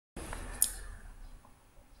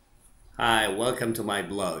Hi, welcome to my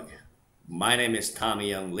blog. My name is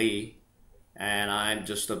Tommy Young Lee, and I'm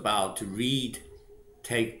just about to read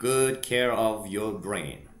Take Good Care of Your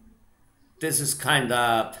Brain. This is kind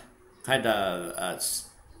of a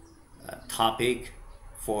topic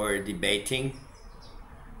for debating,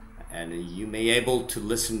 and you may able to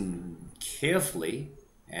listen carefully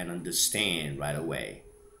and understand right away.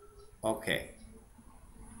 Okay,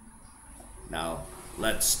 now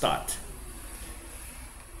let's start.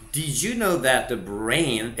 Did you know that the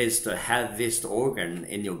brain is the heaviest organ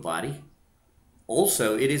in your body?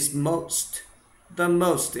 Also, it is the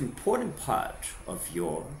most important part of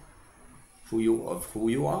who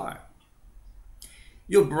you are.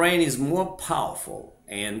 Your brain is more powerful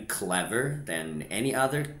and clever than any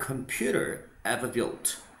other computer ever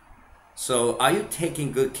built. So, are you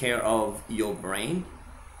taking good care of your brain?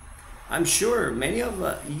 I'm sure many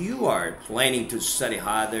of you are planning to study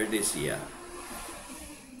harder this year.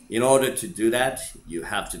 In order to do that, you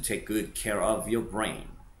have to take good care of your brain.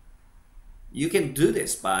 You can do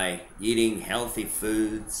this by eating healthy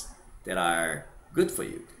foods that are good for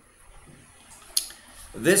you.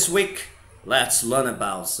 This week, let's learn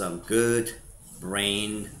about some good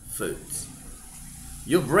brain foods.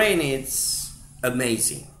 Your brain is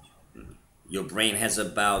amazing. Your brain has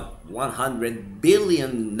about 100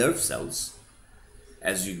 billion nerve cells.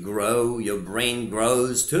 As you grow, your brain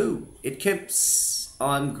grows too. It keeps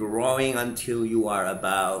on growing until you are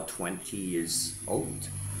about 20 years old.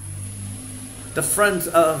 The front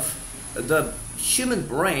of the human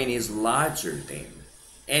brain is larger than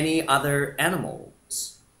any other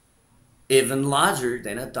animals, even larger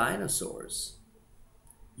than a dinosaur's.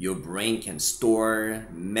 Your brain can store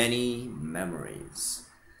many memories.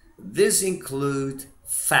 These include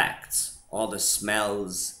facts, all the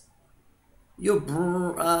smells,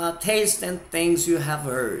 taste and things you have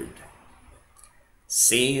heard,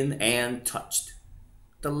 seen and touched.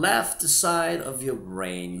 The left side of your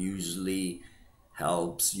brain usually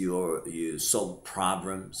helps you solve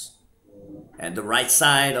problems, and the right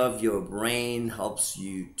side of your brain helps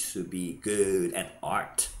you to be good at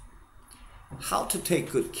art. How to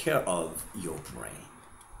take good care of your brain?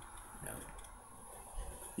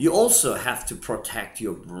 You also have to protect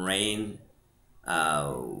your brain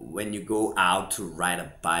when you go out to ride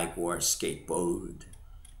a bike or skateboard.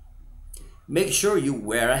 Make sure you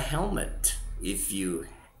wear a helmet if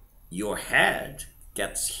your head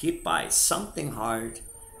gets hit by something hard.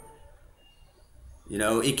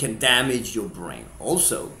 It can damage your brain.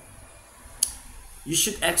 Also, you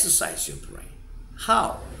should exercise your brain.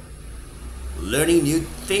 How? Learning new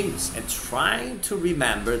things and trying to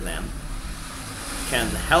remember them can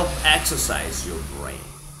help exercise your brain.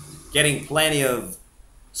 Getting plenty of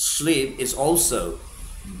sleep is also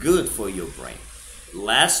good for your brain.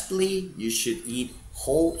 Lastly, you should eat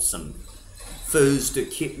wholesome foods to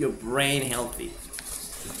keep your brain healthy.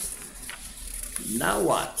 Now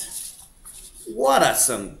what? What are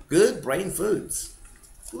some good brain foods?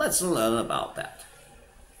 Let's learn about that.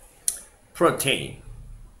 Protein.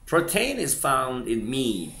 Protein is found in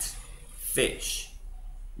meat, fish,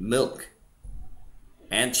 milk,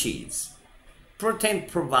 and cheese. Protein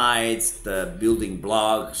provides the building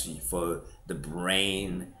blocks for the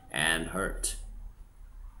brain and heart.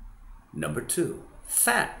 Number two,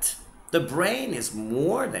 fat. The brain is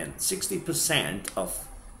more than 60% of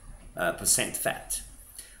percent fat.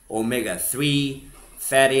 Omega-3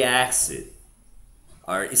 fatty acids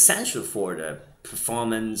are essential for the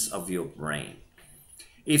performance of your brain.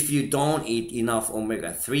 If you don't eat enough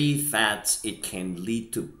omega-3 fats, it can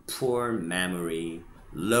lead to poor memory,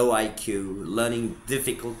 low IQ, learning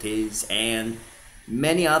difficulties, and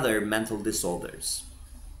many other mental disorders.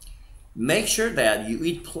 Make sure that you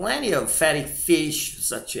eat plenty of fatty fish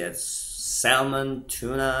such as salmon,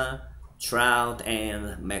 tuna, trout,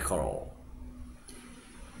 and mackerel.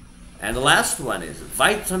 And the last one is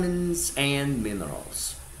vitamins and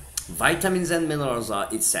minerals. Vitamins and minerals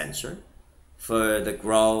are essential for the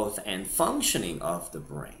growth and functioning of the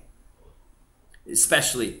brain,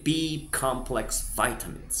 especially B complex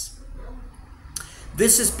vitamins.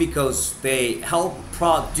 This is because they help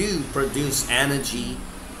produce energy.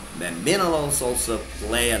 The minerals also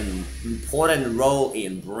play an important role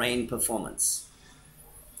in brain performance.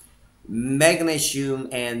 Magnesium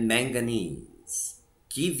and manganese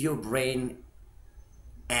give your brain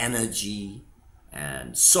energy,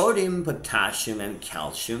 and sodium, potassium, and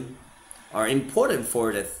calcium are important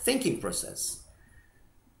for the thinking process.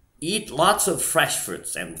 Eat lots of fresh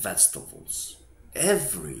fruits and vegetables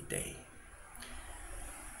every day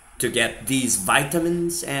to get these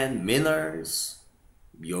vitamins and minerals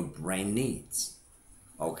your brain needs.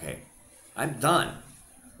 Okay, I'm done.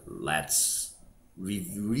 let's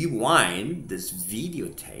rewind this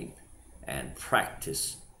videotape and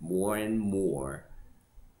practice more and more,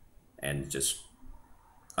 and just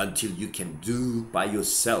until you can do by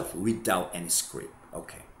yourself without any script.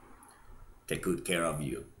 Okay, take good care of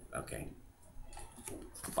you. Okay,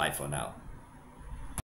 bye for now.